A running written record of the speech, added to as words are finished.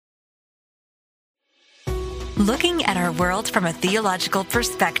Looking at our world from a theological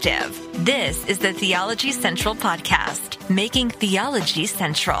perspective. This is the Theology Central Podcast, making theology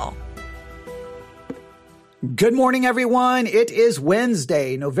central. Good morning, everyone. It is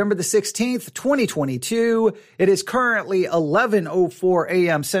Wednesday, November the 16th, 2022. It is currently 11:04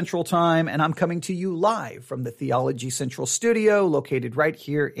 a.m. Central Time, and I'm coming to you live from the Theology Central studio located right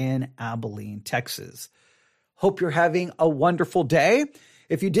here in Abilene, Texas. Hope you're having a wonderful day.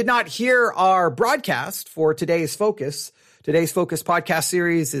 If you did not hear our broadcast for today's Focus podcast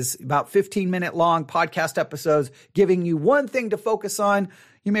series is about 15-minute long podcast episodes giving you one thing to focus on.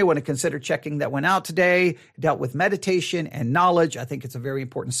 You may want to consider checking that one out today. It dealt with meditation and knowledge. I think it's a very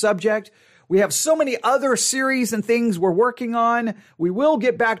important subject. We have so many other series and things we're working on. We will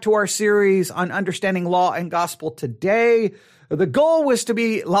get back to our series on understanding law and gospel today. The goal was to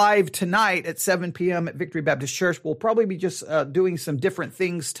be live tonight at 7 p.m. at Victory Baptist Church. We'll probably be just doing some different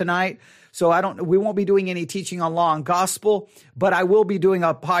things tonight. So we won't be doing any teaching on law and gospel, but I will be doing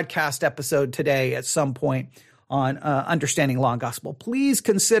a podcast episode today at some point on understanding law and gospel. Please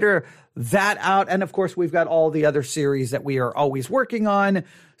consider that out. And of course, we've got all the other series that we are always working on.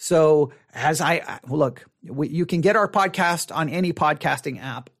 So you can get our podcast on any podcasting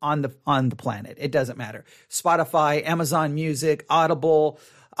app on the planet. It doesn't matter. Spotify, Amazon Music, Audible,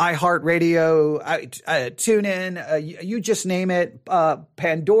 iHeartRadio, TuneIn, you just name it,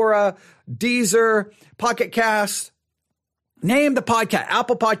 Pandora, Deezer, Pocket Cast. Name the podcast,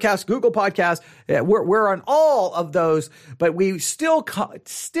 Apple Podcasts, Google Podcasts. We're on all of those, but we still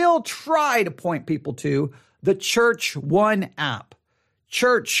try to point people to the Church One app.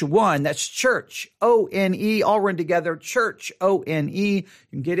 Church One, that's Church, O-N-E, all run together, Church, O-N-E. You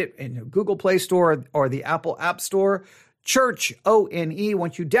can get it in the Google Play Store or the Apple App Store. Church, O-N-E.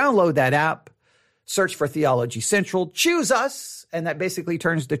 Once you download that app, search for Theology Central, choose us, and that basically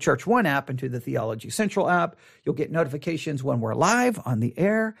turns the Church One app into the Theology Central app. You'll get notifications when we're live on the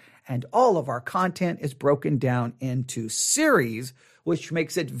air, and all of our content is broken down into series, which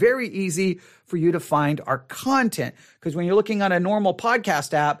makes it very easy for you to find our content. Because when you're looking on a normal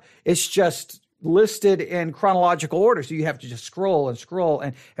podcast app, it's just listed in chronological order. So you have to just scroll and scroll.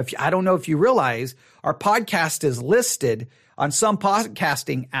 And I don't know if you realize, our podcast is listed on some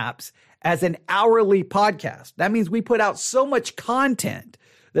podcasting apps as an hourly podcast. That means we put out so much content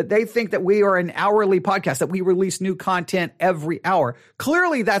that they think that we are an hourly podcast, that we release new content every hour.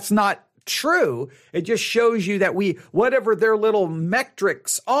 Clearly, that's not true. It just shows you that whatever their little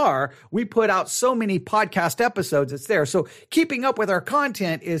metrics are, we put out so many podcast episodes, it's there. So keeping up with our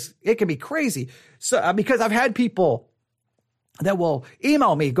content it can be crazy. So, because I've had people that will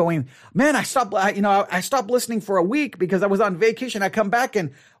email me going, man, I stopped listening for a week because I was on vacation. I come back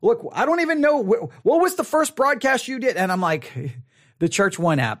and look, I don't even know what was the first broadcast you did. And I'm like, the Church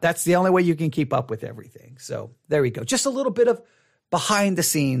One app. That's the only way you can keep up with everything. So there we go. Just a little bit of behind the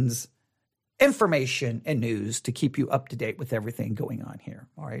scenes information and news to keep you up to date with everything going on here.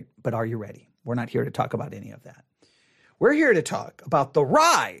 All right. But are you ready? We're not here to talk about any of that. We're here to talk about the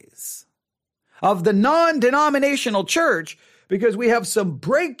rise of the non-denominational church, because we have some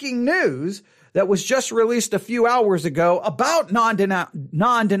breaking news that was just released a few hours ago about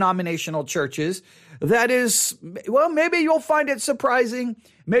non-denominational churches. That is, well, maybe you'll find it surprising.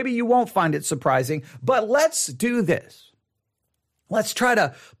 Maybe you won't find it surprising. But let's do this. Let's try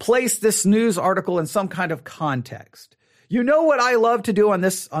to place this news article in some kind of context. You know what I love to do on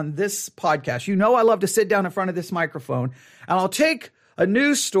this podcast. You know I love to sit down in front of this microphone, and I'll take a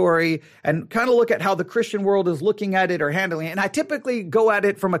news story and kind of look at how the Christian world is looking at it or handling it. And I typically go at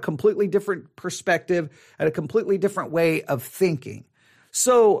it from a completely different perspective and a completely different way of thinking.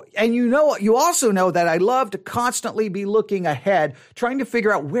 So, and you also know that I love to constantly be looking ahead, trying to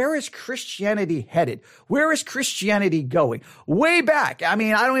figure out, where is Christianity headed? Where is Christianity going? Way back, I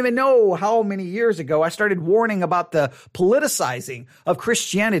don't even know how many years ago, I started warning about the politicizing of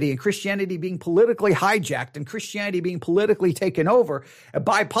Christianity and Christianity being politically hijacked and Christianity being politically taken over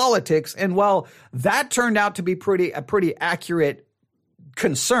by politics. And well, that turned out to be a pretty accurate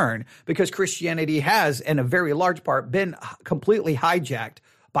concern, because Christianity has, in a very large part, been completely hijacked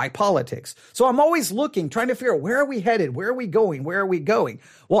by politics. So I'm always looking, trying to figure out, where are we headed? Where are we going? Where are we going?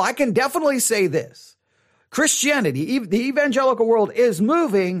 Well, I can definitely say this. Christianity, the evangelical world, is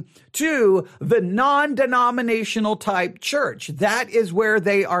moving to the non-denominational type church. That is where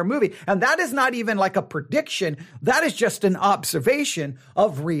they are moving. And that is not even like a prediction. That is just an observation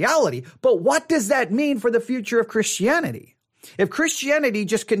of reality. But what does that mean for the future of Christianity? If Christianity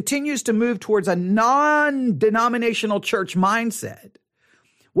just continues to move towards a non-denominational church mindset,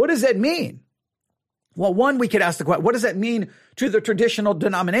 what does that mean? Well, one, we could ask the question, what does that mean to the traditional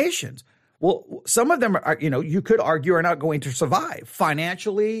denominations? Well, some of them are, you could argue are not going to survive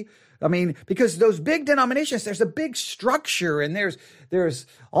financially. I mean, because those big denominations, there's a big structure and there's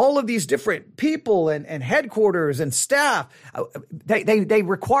all of these different people and headquarters and staff. They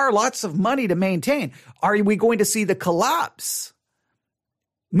require lots of money to maintain. Are we going to see the collapse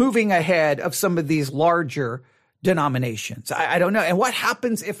moving ahead of some of these larger denominations? I don't know. And what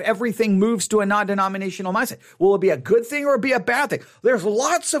happens if everything moves to a non-denominational mindset? Will it be a good thing or be a bad thing? There's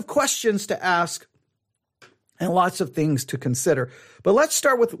lots of questions to ask and lots of things to consider. But let's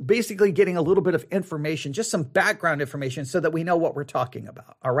start with basically getting a little bit of information, just some background information so that we know what we're talking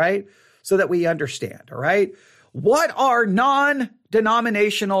about, all right? So that we understand, all right? What are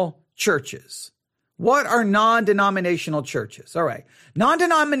non-denominational churches? What are non-denominational churches? All right.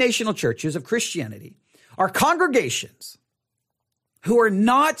 Non-denominational churches of Christianity are congregations who are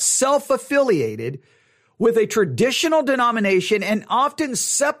not self-affiliated with a traditional denomination and often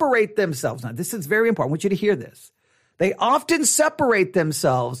separate themselves. Now, this is very important. I want you to hear this. They often separate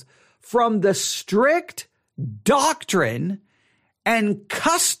themselves from the strict doctrine and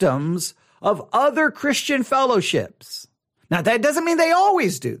customs of other Christian fellowships. Now, that doesn't mean they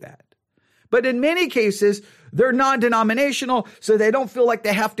always do that. But in many cases, they're non-denominational, so they don't feel like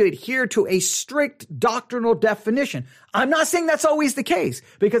they have to adhere to a strict doctrinal definition. I'm not saying that's always the case,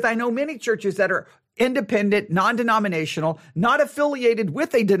 because I know many churches that are independent, non-denominational, not affiliated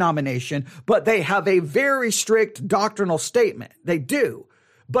with a denomination, but they have a very strict doctrinal statement. They do.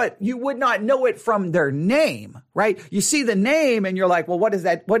 But you would not know it from their name, right? You see the name and you're like, well, what is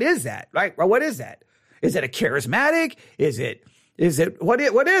that? What is that? Right? Well, what is that? Is it a charismatic? Is it what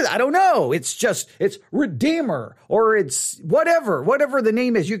is, I don't know. It's Redeemer, or it's whatever the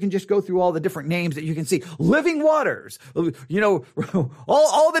name is. You can just go through all the different names that you can see. Living Waters,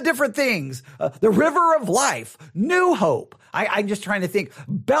 all the different things. The River of Life, New Hope. I'm just trying to think.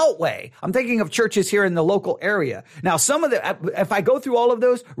 Beltway. I'm thinking of churches here in the local area. Now, if I go through all of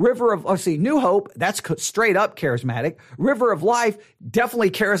those, New Hope, that's straight up charismatic. River of Life, definitely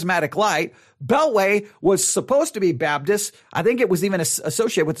charismatic light. Beltway was supposed to be Baptist. I think it was even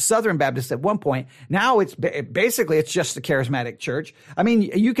associated with the Southern Baptists at one point. Now it's just a charismatic church. I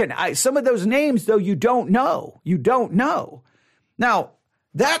mean, some of those names though, you don't know. Now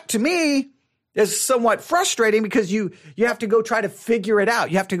that to me is somewhat frustrating, because you have to go try to figure it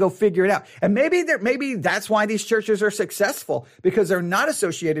out. You have to go figure it out. And maybe that's why these churches are successful, because they're not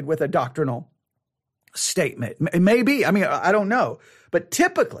associated with a doctrinal statement. Maybe, I mean, I don't know, but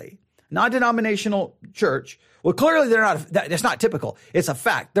typically, non-denominational church, well, clearly they're not, it's not typical. It's a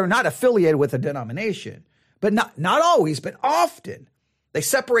fact. They're not affiliated with a denomination, but not always, but often they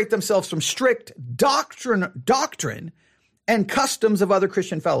separate themselves from strict doctrine and customs of other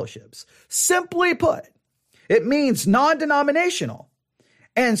Christian fellowships. Simply put, it means non-denominational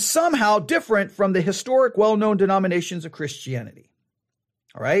and somehow different from the historic, well-known denominations of Christianity.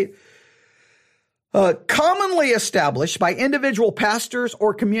 All right. Commonly established by individual pastors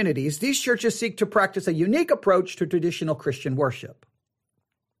or communities, these churches seek to practice a unique approach to traditional Christian worship.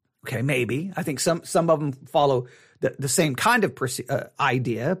 Okay, maybe. I think some of them follow the same kind of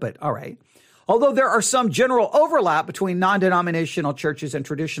idea, but all right. Although there are some general overlap between non-denominational churches and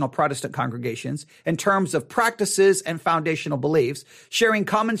traditional Protestant congregations in terms of practices and foundational beliefs, sharing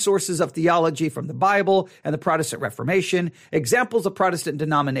common sources of theology from the Bible and the Protestant Reformation, examples of Protestant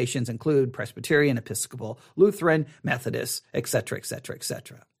denominations include Presbyterian, Episcopal, Lutheran, Methodist, etc., etc.,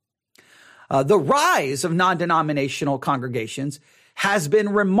 etc. The rise of non-denominational congregations has been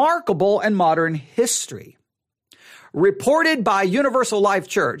remarkable in modern history. Reported by Universal Life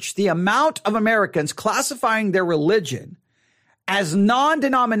Church, the amount of Americans classifying their religion as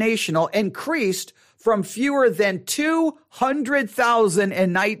non-denominational increased from fewer than 200,000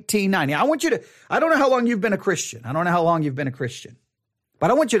 in 1990. I don't know how long you've been a Christian. But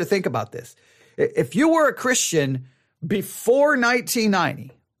I want you to think about this. If you were a Christian before 1990,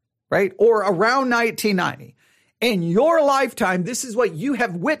 right, or around 1990, in your lifetime, this is what you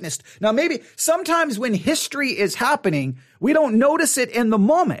have witnessed. Now, maybe sometimes when history is happening, we don't notice it in the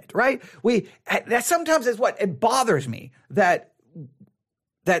moment, right? That sometimes is what it bothers me, that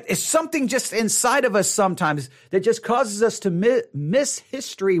it's something just inside of us sometimes that just causes us to miss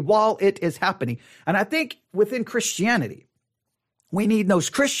history while it is happening. And I think within Christianity, we need those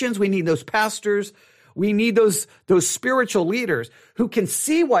Christians, we need those pastors, we need those spiritual leaders who can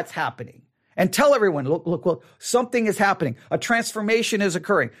see what's happening and tell everyone, look, something is happening. A transformation is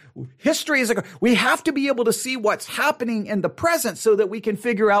occurring. History is occurring. We have to be able to see what's happening in the present so that we can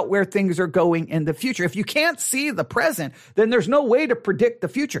figure out where things are going in the future. If you can't see the present, then there's no way to predict the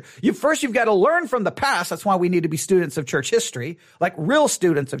future. You've got to learn from the past. That's why we need to be students of church history, like real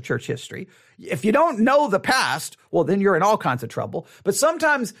students of church history. If you don't know the past, well, then you're in all kinds of trouble. But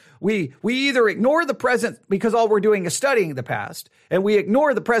sometimes we either ignore the present because all we're doing is studying the past, and we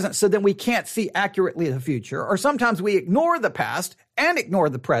ignore the present so then we can't see accurately the future. Or sometimes we ignore the past and ignore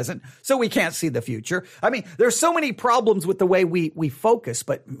the present so we can't see the future. I mean, there's so many problems with the way we focus,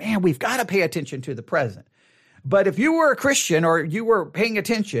 but man, we've got to pay attention to the present. But if you were a Christian or you were paying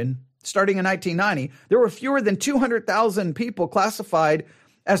attention starting in 1990, there were fewer than 200,000 people classified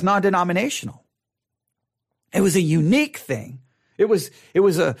as non-denominational. It was a unique thing. It was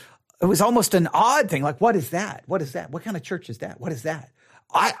almost an odd thing. Like, what is that? What is that? What kind of church is that? What is that?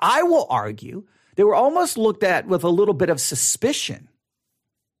 I will argue they were almost looked at with a little bit of suspicion.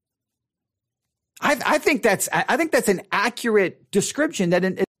 I think that's an accurate description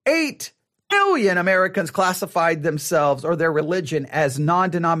that 8 million Americans classified themselves or their religion as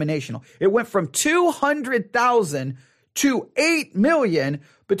non-denominational. It went from 200,000 to 8 million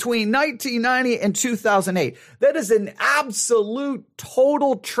between 1990 and 2008. That is an absolute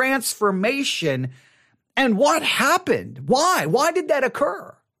total transformation. And what happened? Why? Why did that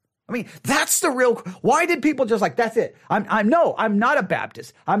occur? I mean, that's the real, why did people just like, that's it. I'm not a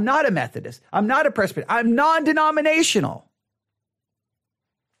Baptist. I'm not a Methodist. I'm not a Presbyterian. I'm non-denominational.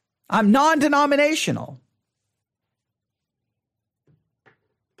 I'm non-denominational.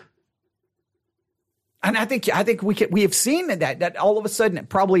 And I think we have seen that all of a sudden,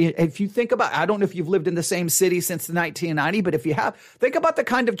 probably, if you think about, I don't know if you've lived in the same city since 1990, but if you have, think about the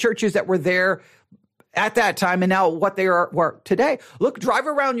kind of churches that were there at that time and now what they were today. Look, drive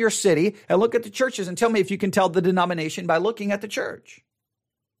around your city and look at the churches and tell me if you can tell the denomination by looking at the church.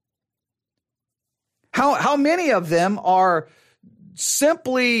 How many of them are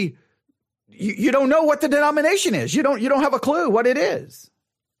simply, you don't know what the denomination is. You don't have a clue what it is.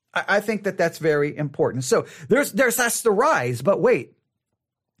 I think that's very important. So that's the rise, but wait,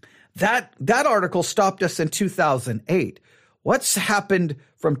 that article stopped us in 2008. What's happened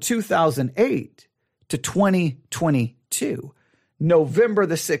from 2008 to 2022? November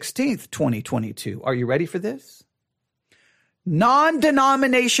the 16th, 2022. Are you ready for this?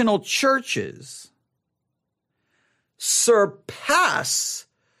 Non-denominational churches surpass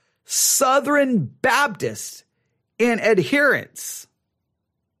Southern Baptists in adherence.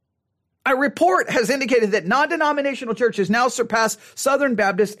 A report has indicated that non-denominational churches now surpass Southern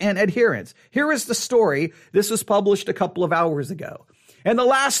Baptists in adherence. Here is the story. This was published a couple of hours ago. In the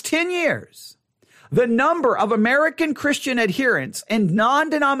last 10 years, the number of American Christian adherents in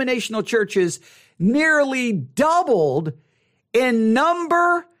non-denominational churches nearly doubled in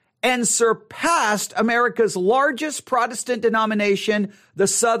number and surpassed America's largest Protestant denomination, the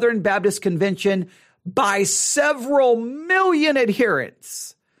Southern Baptist Convention, by several million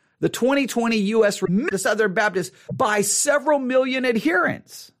adherents. The 2020 U.S. the Southern Baptists by several million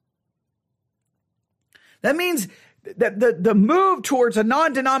adherents. That means that the move towards a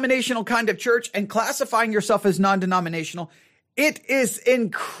non-denominational kind of church and classifying yourself as non-denominational, it is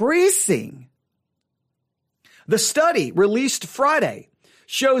increasing. The study released Friday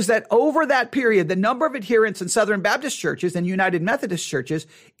shows that over that period, the number of adherents in Southern Baptist churches and United Methodist churches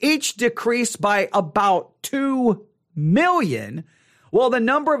each decreased by about 2 million, while the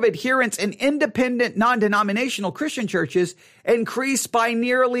number of adherents in independent non-denominational Christian churches increased by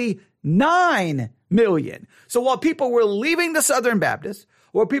nearly 9 million. So while people were leaving the Southern Baptists,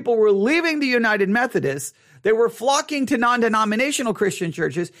 or people were leaving the United Methodists, they were flocking to non-denominational Christian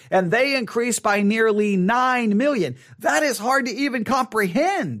churches, and they increased by nearly 9 million. That is hard to even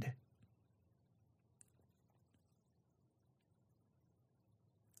comprehend.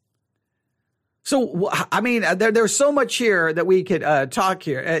 So, I mean, there's so much here that we could talk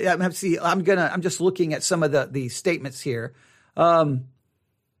here. I'm just looking at some of the statements here.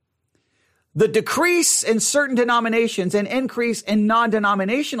 The decrease in certain denominations and increase in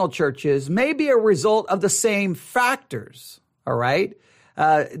non-denominational churches may be a result of the same factors. All right.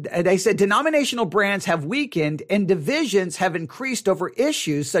 They said denominational brands have weakened and divisions have increased over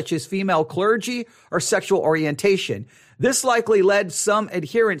issues such as female clergy or sexual orientation. This likely led some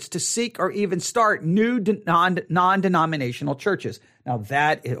adherents to seek or even start new non-denominational churches. Now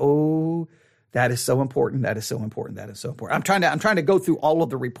that is so important. That is so important. That is so important. I'm trying to go through all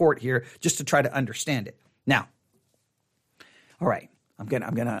of the report here just to try to understand it. Now, all right, I'm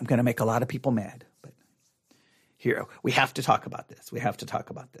gonna make a lot of people mad, but here, we have to talk about this. We have to talk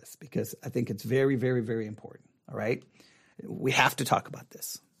about this because I think it's very, very, very important. All right. We have to talk about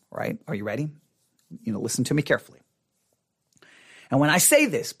this. All right. Are you ready? Listen to me carefully. And when I say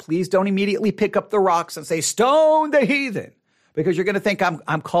this, please don't immediately pick up the rocks and say, stone the heathen, because you're going to think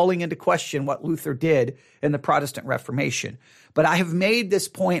I'm calling into question what Luther did in the Protestant Reformation. But I have made this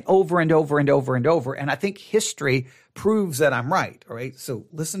point over and over and over and over, and I think history proves that I'm right. All right. So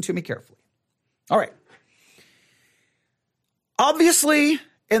listen to me carefully. All right. Obviously,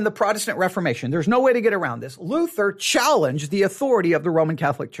 in the Protestant Reformation, there's no way to get around this. Luther challenged the authority of the Roman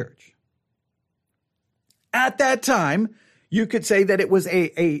Catholic Church. At that time, you could say that it was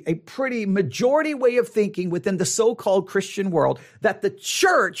a pretty majority way of thinking within the so-called Christian world that the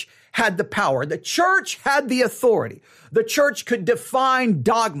church had the power. The church had the authority. The church could define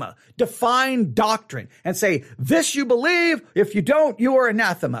dogma, define doctrine, and say, this you believe, if you don't, you are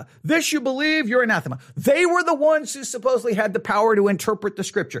anathema. This you believe, you're anathema. They were the ones who supposedly had the power to interpret the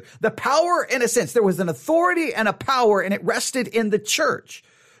scripture. The power, in a sense, there was an authority and a power, and it rested in the church.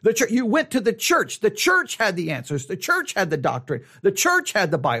 The church, you went to the church. The church had the answers. The church had the doctrine. The church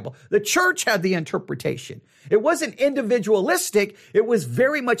had the Bible. The church had the interpretation. It wasn't individualistic. It was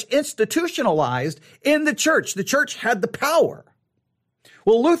very much institutionalized in the church. The church had the power.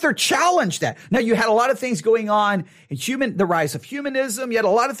 Well, Luther challenged that. Now, you had a lot of things going on in the rise of humanism. You had a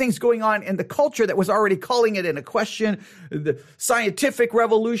lot of things going on in the culture that was already calling it into question. The scientific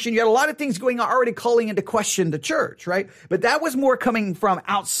revolution. You had a lot of things going on already calling into question the church, right? But that was more coming from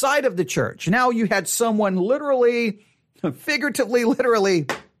outside of the church. Now you had someone literally, figuratively, literally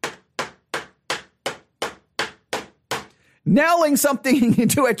nailing something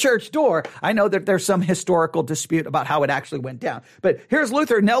into a church door. I know that there's some historical dispute about how it actually went down. But here's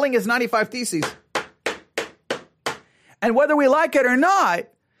Luther nailing his 95 Theses. And whether we like it or not,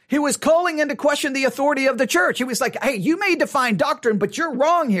 he was calling into question the authority of the church. He was like, hey, you may define doctrine, but you're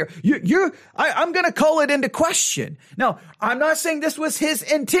wrong here. I'm going to call it into question. Now, I'm not saying this was his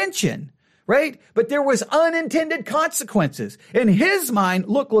intention, right? But there was unintended consequences. In his mind,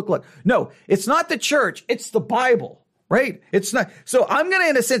 look. No, it's not the church. It's the Bible. Right? It's not. So I'm going to,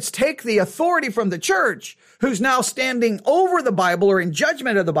 in a sense, take the authority from the church who's now standing over the Bible or in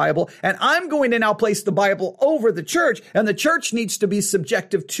judgment of the Bible. And I'm going to now place the Bible over the church, and the church needs to be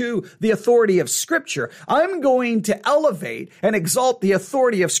subjective to the authority of Scripture. I'm going to elevate and exalt the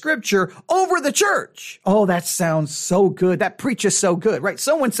authority of Scripture over the church. Oh, that sounds so good. That preaches so good, right?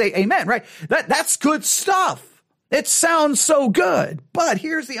 Someone say amen, right? That's good stuff. It sounds so good. But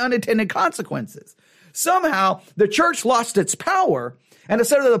here's the unintended consequences. Somehow the church lost its power, and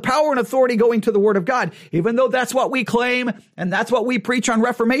instead of the power and authority going to the Word of God, even though that's what we claim and that's what we preach on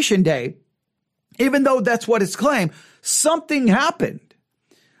Reformation Day, even though that's what it's claimed, something happened.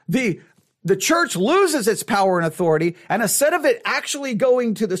 The church loses its power and authority, and instead of it actually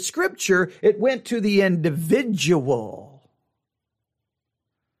going to the Scripture, it went to the individual.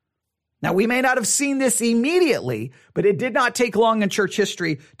 Now, we may not have seen this immediately, but it did not take long in church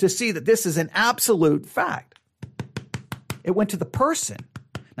history to see that this is an absolute fact. It went to the person.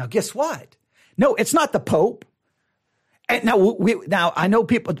 Now, guess what? No, it's not the Pope. And now I know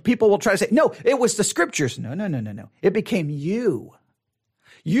people will try to say, no, it was the Scriptures. No. It became you.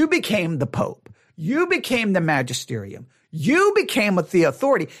 You became the Pope. You became the magisterium. You became the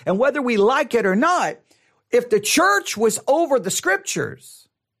authority. And whether we like it or not, if the church was over the Scriptures,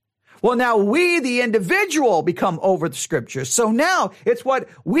 well, now we, the individual, become over the Scriptures. So now it's what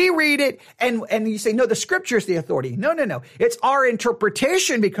we read it, and you say, no, the Scripture is the authority. No. It's our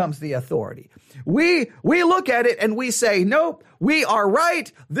interpretation becomes the authority. We look at it and we say, nope, we are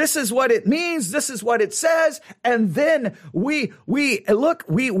right. This is what it means. This is what it says. And then we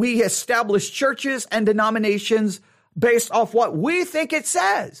establish churches and denominations based off what we think it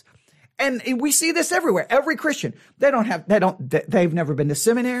says. And we see this everywhere. Every Christian, they've never been to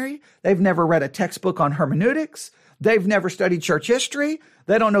seminary. They've never read a textbook on hermeneutics. They've never studied church history.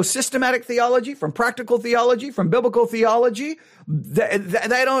 They don't know systematic theology from practical theology, from biblical theology.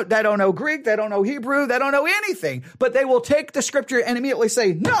 They don't know Greek. They don't know Hebrew. They don't know anything, but they will take the Scripture and immediately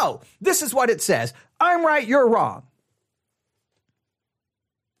say, no, this is what it says. I'm right. You're wrong.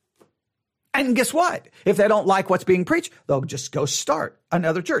 And guess what? If they don't like what's being preached, they'll just go start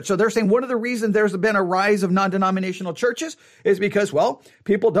another church. So they're saying one of the reasons there's been a rise of non-denominational churches is because, well,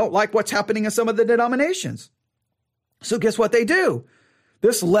 people don't like what's happening in some of the denominations. So guess what they do?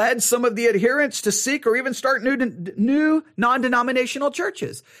 This led some of the adherents to seek or even start new non-denominational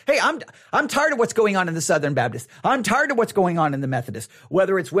churches. Hey, I'm tired of what's going on in the Southern Baptist. I'm tired of what's going on in the Methodist,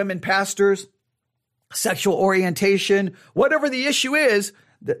 whether it's women pastors, sexual orientation, whatever the issue is.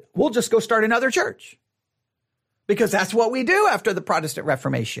 We'll just go start another church. because that's what we do after the Protestant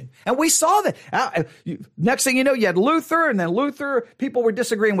Reformation. And we saw that. Next thing you know, you had Luther, and then Luther, people were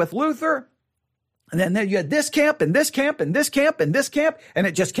disagreeing with Luther. And then you had this camp and this camp and this camp and this camp, and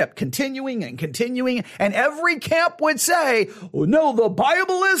it just kept continuing and continuing. And every camp would say, oh, no, the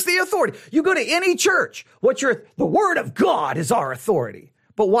Bible is the authority. You go to any church, the word of God is our authority.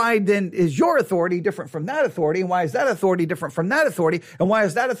 But why then is your authority different from that authority? And why is that authority different from that authority? And why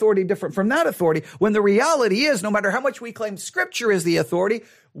is that authority different from that authority? When the reality is, no matter how much we claim Scripture is the authority,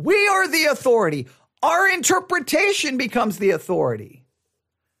 we are the authority. Our interpretation becomes the authority.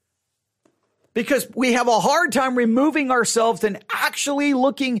 Because we have a hard time removing ourselves and actually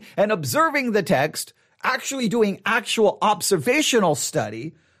looking and observing the text, actually doing actual observational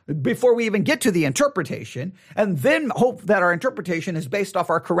study before we even get to the interpretation, and then hope that our interpretation is based off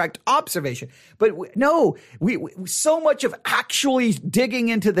our correct observation. But we so much of actually digging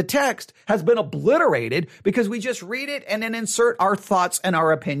into the text has been obliterated because we just read it and then insert our thoughts and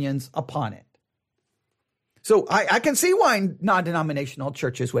our opinions upon it. So I can see why non-denominational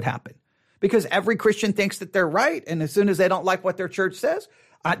churches would happen. Because every Christian thinks that they're right. And as soon as they don't like what their church says,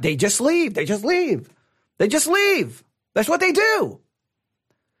 they just leave. They just leave. They just leave. That's what they do.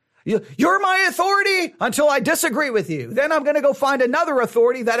 You're my authority until I disagree with you. Then I'm going to go find another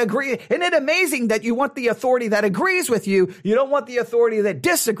authority that agrees. Isn't it amazing that you want the authority that agrees with you? You don't want the authority that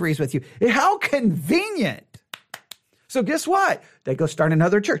disagrees with you. How convenient. So guess what? They go start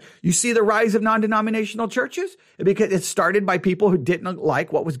another church. You see the rise of non-denominational churches? Because it started by people who didn't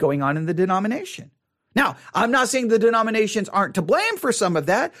like what was going on in the denomination. Now, I'm not saying the denominations aren't to blame for some of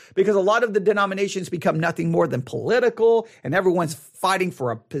that, because a lot of the denominations become nothing more than political, and everyone's fighting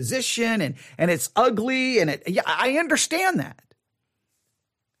for a position, and it's ugly, yeah, I understand that.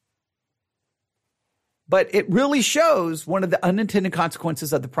 But it really shows one of the unintended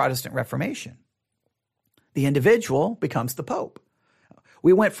consequences of the Protestant Reformation. The individual becomes the pope.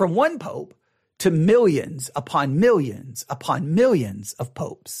 We went from one pope to millions upon millions upon millions of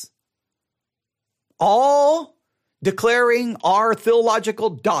popes, all declaring our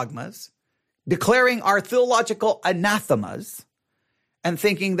theological dogmas, declaring our theological anathemas, and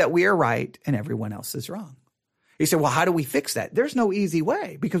thinking that we are right and everyone else is wrong. You say, well, how do we fix that? There's no easy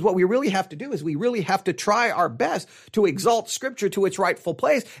way, because what we really have to do is we really have to try our best to exalt Scripture to its rightful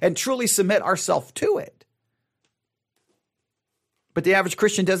place and truly submit ourselves to it. But the average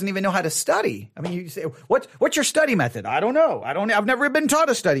Christian doesn't even know how to study. I mean, you say, what's your study method? I don't know. I've never been taught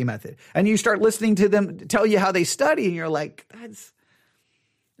a study method. And you start listening to them tell you how they study, and you're like,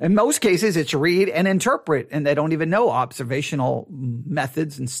 in most cases, it's read and interpret, and they don't even know observational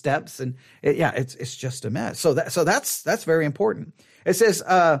methods and steps. And it's just a mess. So that's very important. It says,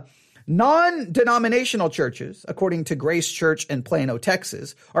 non-denominational churches, according to Grace Church in Plano,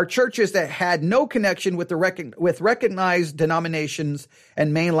 Texas, are churches that had no connection with recognized denominations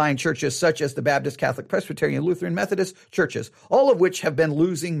and mainline churches such as the Baptist, Catholic, Presbyterian, Lutheran, Methodist churches, all of which have been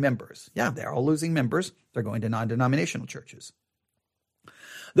losing members. Yeah, they're all losing members. They're going to non-denominational churches.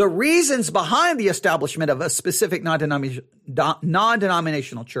 The reasons behind the establishment of a specific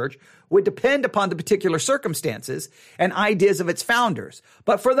non-denominational church would depend upon the particular circumstances and ideas of its founders.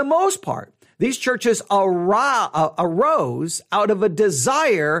 But for the most part, these churches arose out of a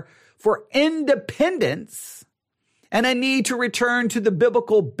desire for independence and a need to return to the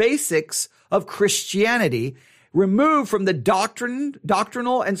biblical basics of Christianity, removed from the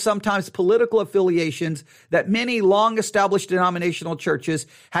doctrinal and sometimes political affiliations that many long-established denominational churches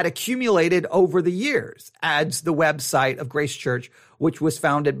had accumulated over the years, adds the website of Grace Church, which was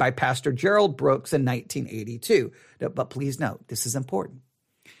founded by Pastor Gerald Brooks in 1982. But please note, this is important.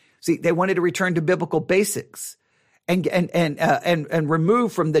 See, they wanted to return to biblical basics and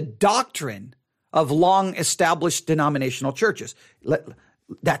remove from the doctrine of long-established denominational churches.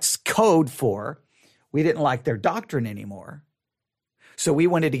 That's code for we didn't like their doctrine anymore. So we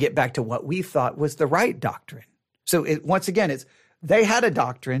wanted to get back to what we thought was the right doctrine. So once again, they had a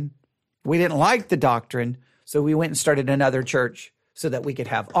doctrine. We didn't like the doctrine. So we went and started another church so that we could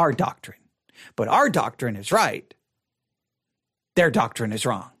have our doctrine. But our doctrine is right. Their doctrine is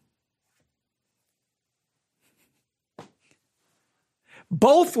wrong.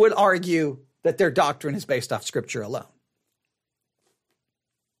 Both would argue that their doctrine is based off Scripture alone.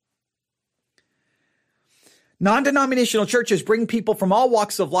 Non-denominational churches bring people from all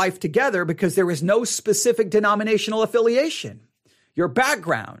walks of life together because there is no specific denominational affiliation. Your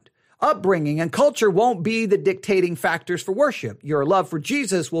background, upbringing, and culture won't be the dictating factors for worship. Your love for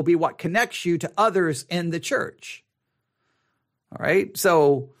Jesus will be what connects you to others in the church. All right,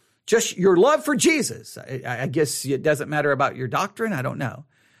 so just your love for Jesus. I guess it doesn't matter about your doctrine. I don't know.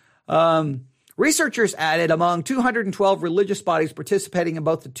 Researchers added among 212 religious bodies participating in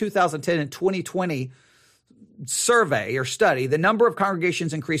both the 2010 and 2020 survey or study, the number of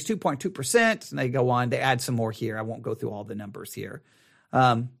congregations increased 2.2%. And they go on, they add some more here. I won't go through all the numbers here.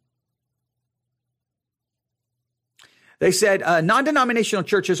 They said non-denominational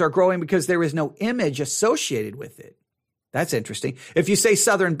churches are growing because there is no image associated with it. That's interesting. If you say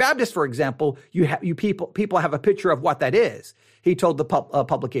Southern Baptist, for example, people have a picture of what that is. He told the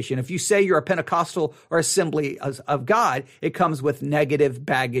publication, if you say you're a Pentecostal or Assembly of God, it comes with negative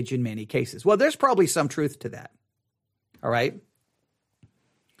baggage in many cases. Well, there's probably some truth to that. All right.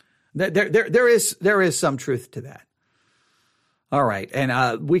 There is some truth to that. All right.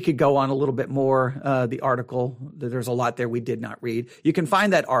 And we could go on a little bit more. The article, there's a lot there we did not read. You can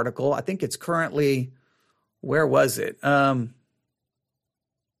find that article. I think it's currently, where was it?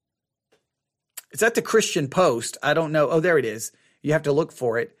 It's at the Christian Post. I don't know. Oh, there it is. You have to look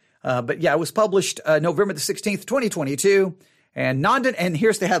for it. But yeah, it was published November the 16th, 2022. And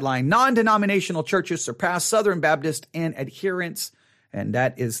here's the headline: Non-denominational churches surpass Southern Baptist in adherence. And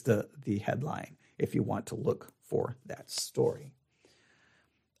that is the headline if you want to look for that story.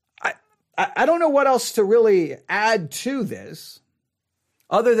 I don't know what else to really add to this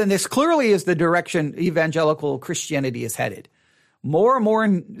other than this clearly is the direction evangelical Christianity is headed. More and more,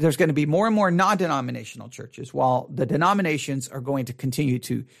 there's going to be more and more non-denominational churches, while the denominations are going to continue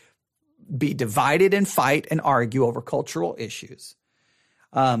to be divided and fight and argue over cultural issues.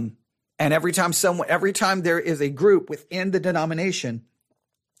 And every time there is a group within the denomination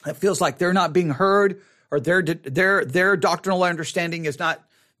that feels like they're not being heard or their doctrinal understanding is not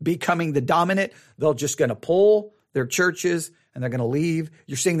becoming the dominant, they're just going to pull their churches and they're going to leave.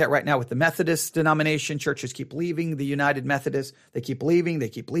 You're seeing that right now with the Methodist denomination. Churches keep leaving the United Methodists. They keep leaving.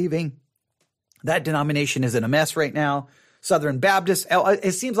 That denomination is in a mess right now. Southern Baptists,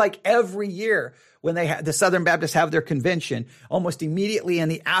 it seems like every year when the Southern Baptists have their convention, almost immediately in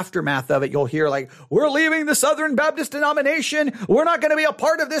the aftermath of it, you'll hear like, we're leaving the Southern Baptist denomination. We're not going to be a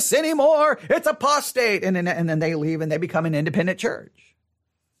part of this anymore. It's apostate. And then they leave and they become an independent church.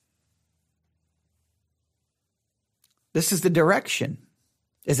 This is the direction.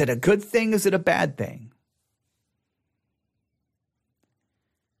 Is it a good thing? Is it a bad thing?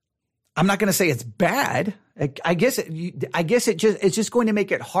 I'm not going to say it's bad. I guess it's just going to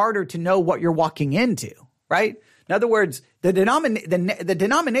make it harder to know what you're walking into, right? In other words, the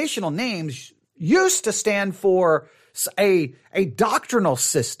denominational names used to stand for a doctrinal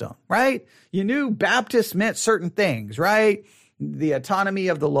system, right? You knew Baptist meant certain things, right? The autonomy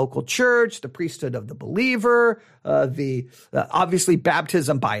of the local church, the priesthood of the believer, obviously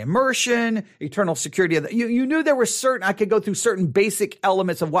baptism by immersion, eternal security of you knew there were I could go through certain basic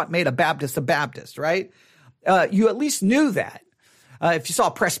elements of what made a Baptist, right? You at least knew that. If you saw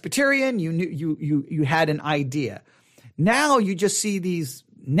a Presbyterian, you knew you had an idea. Now you just see these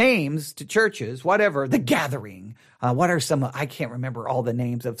names to churches, whatever, the Gathering. What are some? I can't remember all the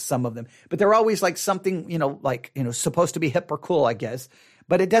names of some of them, but they're always like something, supposed to be hip or cool, I guess.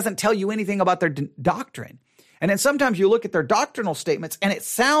 But it doesn't tell you anything about their doctrine. And then sometimes you look at their doctrinal statements and it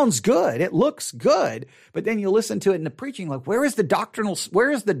sounds good. It looks good. But then you listen to it in the preaching, like, where is the doctrine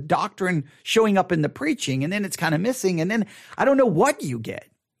showing up in the preaching? And then it's kind of missing. And then I don't know what you get.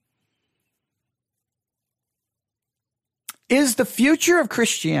 Is the future of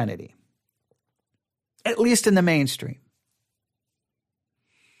Christianity, at least in the mainstream,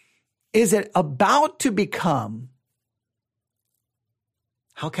 is it about to become,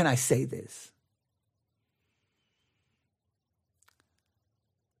 how can I say this?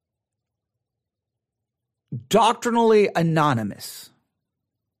 Doctrinally anonymous.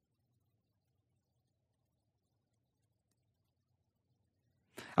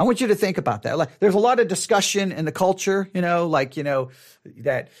 I want you to think about that. Like, there's a lot of discussion in the culture,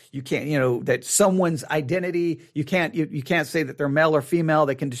 that you can't, that someone's identity, you can't say that they're male or female.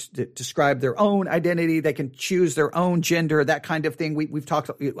 They can describe their own identity. They can choose their own gender, that kind of thing. We've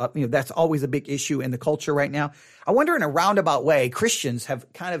talked, that's always a big issue in the culture right now. I wonder, in a roundabout way, Christians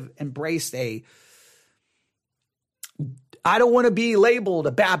have kind of embraced I don't want to be labeled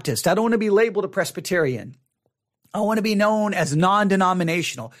a Baptist. I don't want to be labeled a Presbyterian. I want to be known as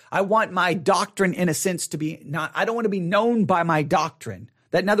non-denominational. I want my doctrine, in a sense, to be I don't want to be known by my doctrine.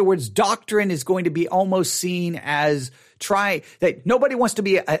 That, in other words, doctrine is going to be almost seen as that nobody wants to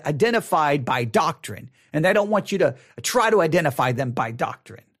be identified by doctrine. And they don't want you to try to identify them by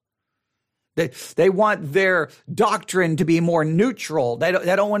doctrine. They want their doctrine to be more neutral. They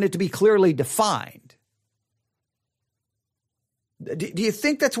don't want it to be clearly defined. Do you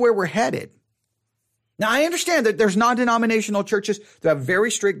think that's where we're headed? Now, I understand that there's non-denominational churches that have very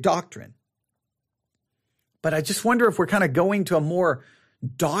strict doctrine. But I just wonder if we're kind of going to a more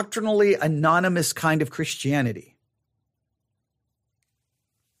doctrinally anonymous kind of Christianity.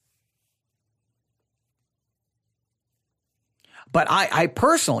 But I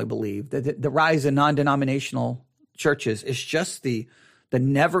personally believe that the rise in non-denominational churches is just the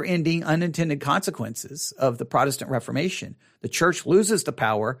never-ending unintended consequences of the Protestant Reformation. The church loses the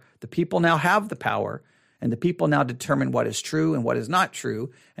power. The people now have the power. And the people now determine what is true and what is not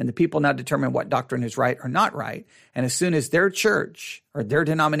true. And the people now determine what doctrine is right or not right. And as soon as their church or their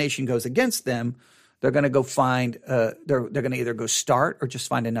denomination goes against them, they're going to go find, they're going to either go start or just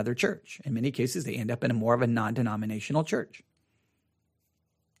find another church. In many cases, they end up in more of a non-denominational church.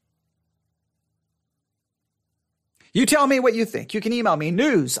 You tell me what you think. You can email me,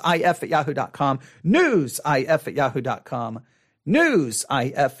 newsif@yahoo.com, newsif@yahoo.com,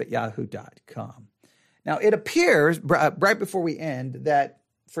 newsif@yahoo.com. Now, it appears, right before we end, that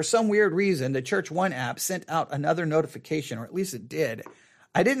for some weird reason, the Church One app sent out another notification, or at least it did.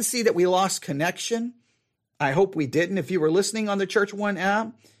 I didn't see that we lost connection. I hope we didn't. If you were listening on the Church One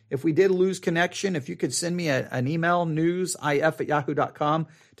app, if we did lose connection, if you could send me an email, newsif@yahoo.com,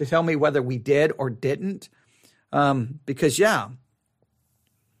 to tell me whether we did or didn't. Because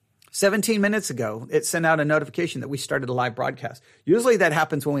 17 minutes ago, it sent out a notification that we started a live broadcast. Usually that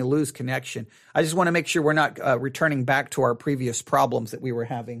happens when we lose connection. I just want to make sure we're not returning back to our previous problems that we were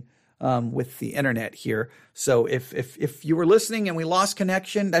having with the internet here. So if you were listening and we lost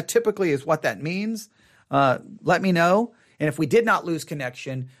connection, that typically is what that means. Let me know. And if we did not lose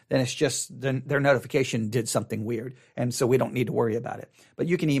connection, then it's just their notification did something weird. And so we don't need to worry about it. But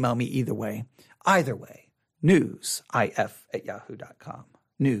you can email me either way. Either way. newsif@yahoo.com.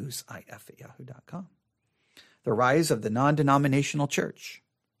 newsif@yahoo.com. The rise of the non-denominational church.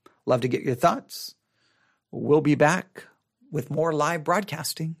 Love to get your thoughts. We'll be back with more live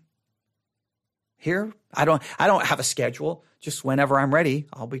broadcasting here. I don't have a schedule. Just whenever I'm ready,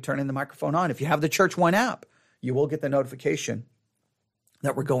 I'll be turning the microphone on. If you have the Church One app, you will get the notification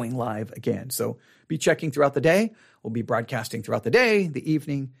that we're going live again. So be checking throughout the day. We'll be broadcasting throughout the day, the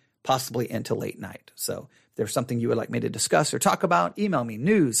evening, possibly into late night. So if there's something you would like me to discuss or talk about, email me,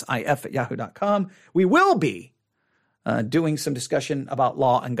 newsif@yahoo.com. We will be doing some discussion about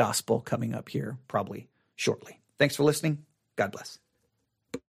law and gospel coming up here probably shortly. Thanks for listening. God bless.